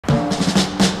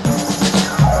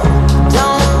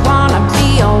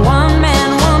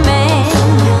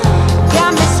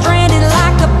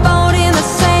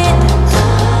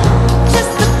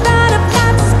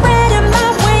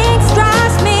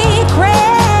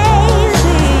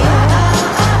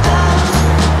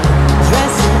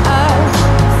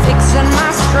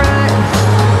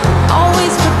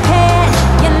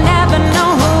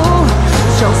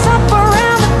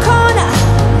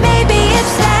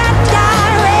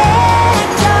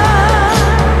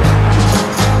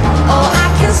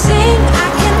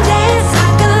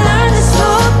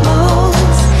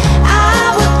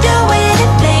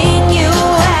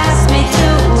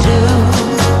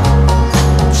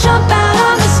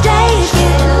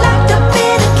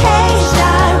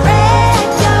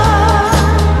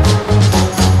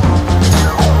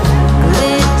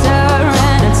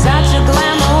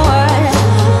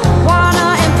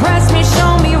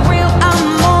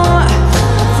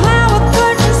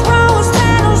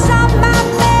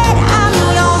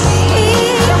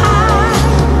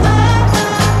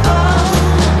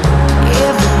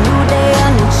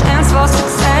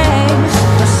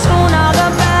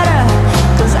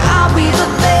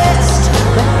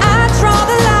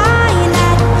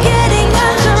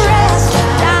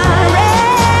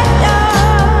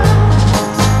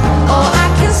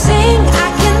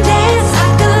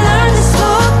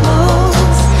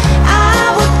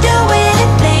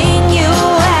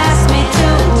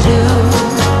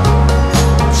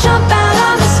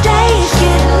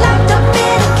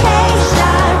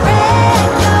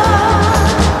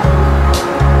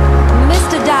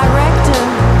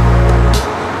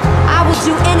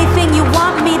anything you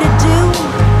want me to do.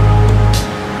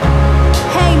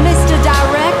 Hey, Mr.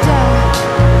 Director,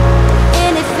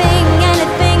 anything,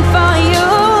 anything for you.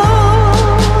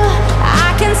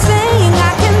 I can sing,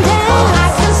 I can dance, I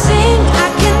can sing, I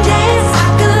can dance, I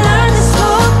can learn the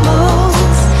smooth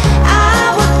moves.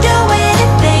 I would do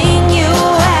anything you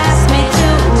ask me to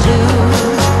do.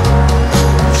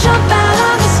 Jump out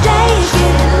on the stage,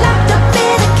 get locked up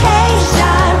in a cage,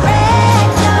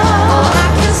 director. I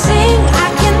can sing, I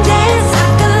can dance, I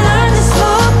can learn the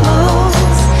smooth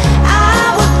moves. I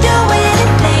would do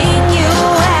anything you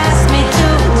ask me to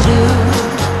do.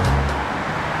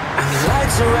 And the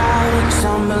lights are out,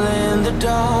 stumble in the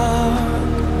dark.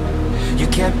 You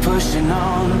kept pushing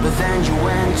on, but then you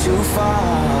went too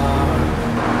far.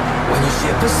 When your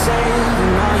ship has sailed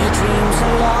and all your dreams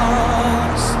are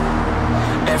lost,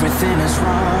 everything is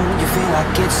wrong, you feel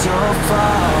like it's your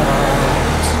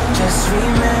fault. Just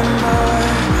remember,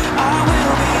 I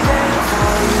will be there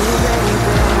for you, baby.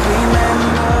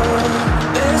 Remember,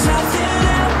 there's nothing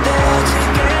out there to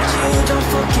get you, don't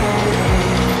forget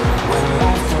it. When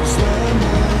life throws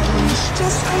lemons,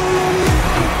 just remember.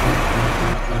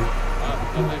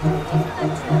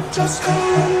 Just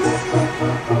remember.